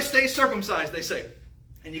got to stay circumcised, they say.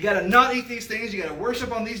 And you got to not eat these things. You got to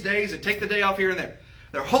worship on these days and take the day off here and there.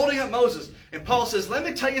 They're holding up Moses. And Paul says, let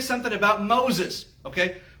me tell you something about Moses.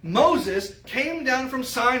 Okay? Moses came down from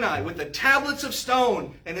Sinai with the tablets of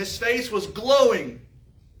stone, and his face was glowing.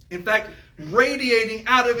 In fact, radiating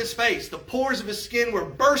out of his face. The pores of his skin were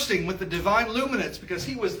bursting with the divine luminance because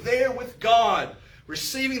he was there with God,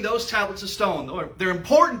 receiving those tablets of stone. They're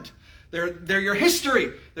important. They're your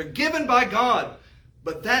history. They're given by God.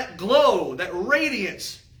 But that glow, that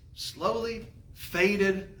radiance, slowly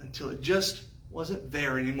faded until it just wasn't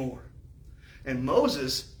there anymore. And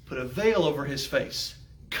Moses put a veil over his face,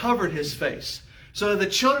 covered his face, so that the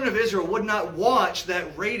children of Israel would not watch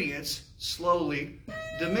that radiance slowly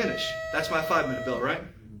diminish. That's my 5-minute bill, right?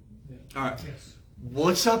 All right. Yes.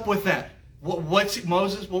 What's up with that? What's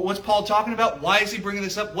Paul talking about? Why is he bringing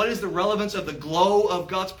this up? What is the relevance of the glow of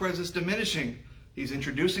God's presence diminishing? He's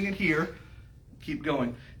introducing it here. Keep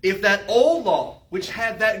going. If that old law, which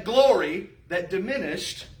had that glory that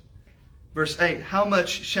diminished, verse 8, how much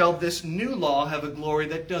shall this new law have a glory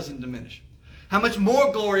that doesn't diminish? How much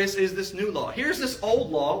more glorious is this new law? Here's this old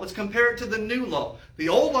law. Let's compare it to the new law. The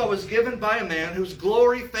old law was given by a man whose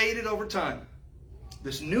glory faded over time.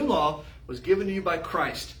 This new law was given to you by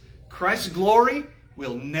Christ. Christ's glory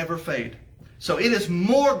will never fade. So it is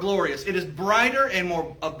more glorious. It is brighter and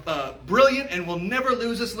more brilliant and will never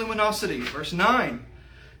lose its luminosity. Verse 9.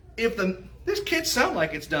 This kids sound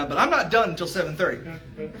like it's done, but I'm not done until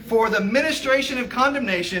 7:30. For the ministration of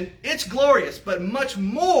condemnation, it's glorious, but much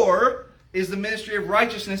more is the ministry of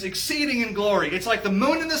righteousness, exceeding in glory. It's like the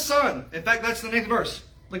moon and the sun. In fact, that's the next verse.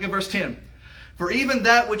 Look at verse 10. For even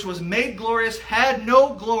that which was made glorious had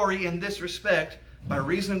no glory in this respect, by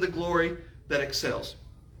reason of the glory that excels.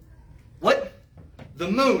 What? The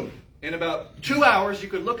moon. In about 2 hours, you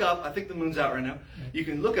could look up. I think the moon's out right now. You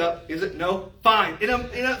can look up. Is it? No? Fine.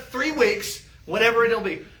 In 3 weeks, whatever it'll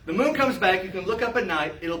be. The moon comes back. You can look up at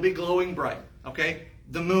night. It'll be glowing bright. Okay?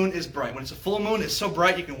 The moon is bright. When it's a full moon, it's so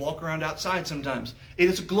bright you can walk around outside sometimes. It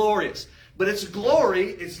is glorious. But its glory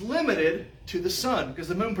is limited to the sun because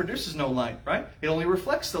the moon produces no light, right? It only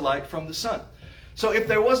reflects the light from the sun. So if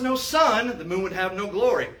there was no sun, the moon would have no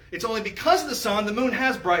glory. It's only because of the sun the moon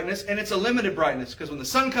has brightness, and it's a limited brightness. Because when the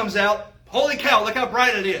sun comes out, holy cow, look how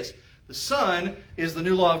bright it is. The sun is the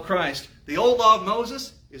new law of Christ. The old law of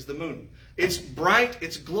Moses is the moon. It's bright,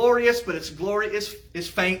 it's glorious, but its glory is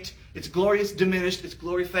faint. Its glory is diminished, its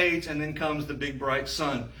glory fades, and then comes the big bright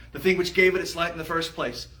sun. The thing which gave it its light in the first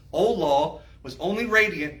place. Old law was only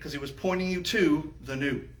radiant because it was pointing you to the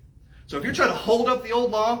new. So if you're trying to hold up the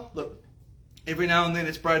old law, look, every now and then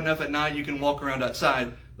it's bright enough at night you can walk around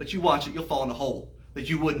outside, but you watch it, you'll fall in a hole that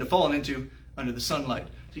you wouldn't have fallen into under the sunlight.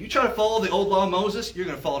 So you try to follow the old law of Moses, you're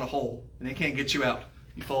going to fall in a hole, and they can't get you out.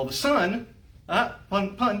 You follow the sun,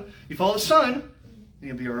 pun, you follow the sun, and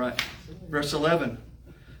you'll be all right. Verse 11,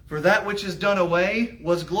 for that which is done away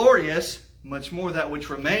was glorious, much more that which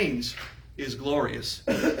remains is glorious.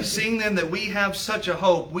 Seeing then that we have such a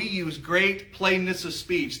hope, we use great plainness of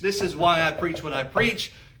speech. This is why I preach what I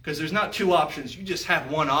preach, because there's not 2 options. You just have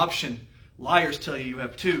 1 option. Liars tell you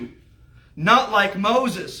have 2. Not like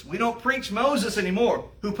Moses. We don't preach Moses anymore,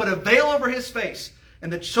 who put a veil over his face,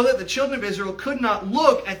 so that the children of Israel could not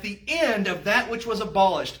look at the end of that which was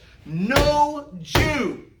abolished. No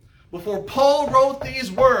Jew, before Paul wrote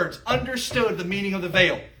these words, understood the meaning of the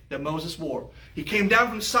veil that Moses wore. He came down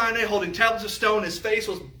from Sinai holding tablets of stone. His face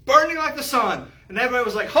was burning like the sun. And everybody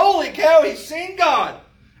was like, holy cow, he's seen God.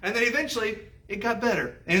 And then eventually it got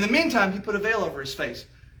better. And in the meantime, he put a veil over his face.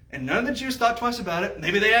 And none of the Jews thought twice about it.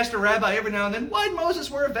 Maybe they asked a rabbi every now and then, why did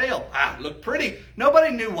Moses wear a veil? It looked pretty.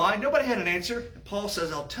 Nobody knew why. Nobody had an answer. And Paul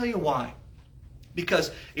says, I'll tell you why.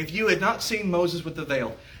 Because if you had not seen Moses with the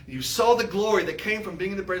veil, you saw the glory that came from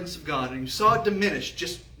being in the presence of God, and you saw it diminish,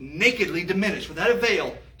 just nakedly diminish, without a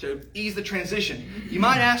veil to ease the transition, you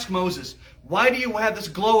might ask Moses, why do you have this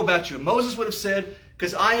glow about you? And Moses would have said,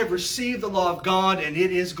 because I have received the law of God, and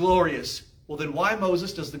it is glorious. Well, then why,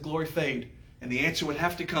 Moses, does the glory fade? And the answer would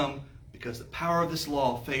have to come, because the power of this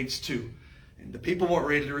law fades too. And the people weren't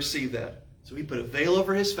ready to receive that. So he put a veil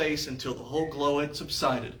over his face until the whole glow had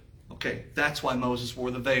subsided. Okay, that's why Moses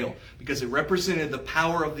wore the veil, because it represented the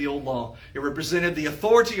power of the old law. It represented the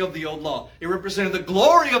authority of the old law. It represented the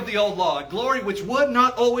glory of the old law, a glory which would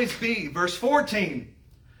not always be. Verse 14,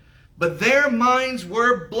 but their minds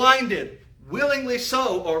were blinded, willingly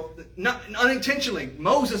so, or not unintentionally.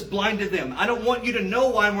 Moses blinded them. I don't want you to know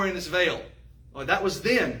why I'm wearing this veil. Oh, that was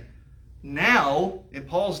then. Now, in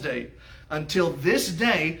Paul's day, until this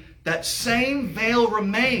day, that same veil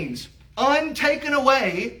remains untaken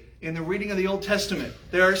away in the reading of the Old Testament.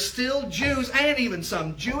 There are still Jews and even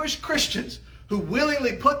some Jewish Christians who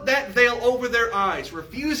willingly put that veil over their eyes,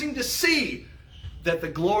 refusing to see that the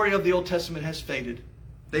glory of the Old Testament has faded.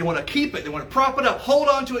 They want to keep it. They want to prop it up, hold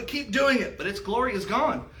on to it, keep doing it. But its glory is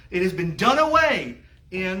gone. It has been done away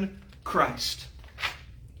in Christ.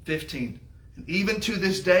 15. And even to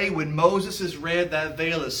this day, when Moses is read, that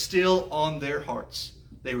veil is still on their hearts.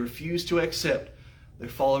 They refuse to accept. They're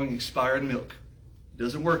following expired milk. It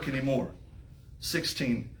doesn't work anymore.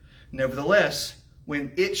 16. Nevertheless,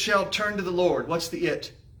 when it shall turn to the Lord, what's the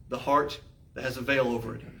it? The heart that has a veil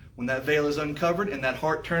over it. When that veil is uncovered and that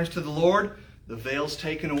heart turns to the Lord, the veil's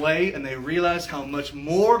taken away and they realize how much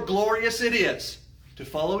more glorious it is to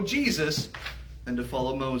follow Jesus than to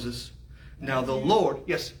follow Moses. Now the Lord,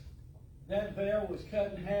 yes? That veil was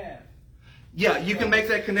cut in half. Yeah, you can make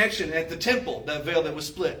that connection at the temple, that veil that was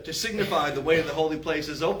split, to signify the way to the holy place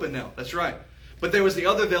is open now. That's right. But there was the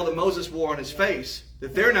other veil that Moses wore on his face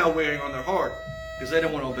that they're now wearing on their heart because they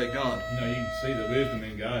don't want to obey God. You know, you can see the wisdom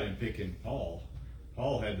in God in picking Paul.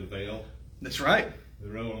 Paul had the veil. That's right.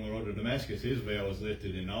 On the road to Damascus, his veil was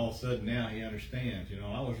lifted, and all of a sudden now he understands,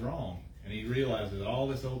 I was wrong. And he realizes that all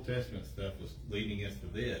this Old Testament stuff was leading us to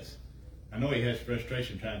this. I know he has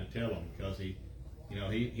frustration trying to tell them because he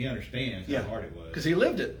understands how hard it was. Because he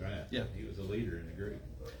lived it. Right. Yeah. He was a leader in the group.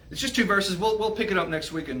 It's just 2 verses. We'll pick it up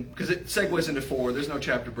next week because it segues into 4. There's no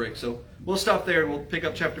chapter break. So we'll stop there and we'll pick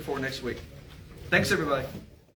up chapter 4 next week. Thanks, everybody.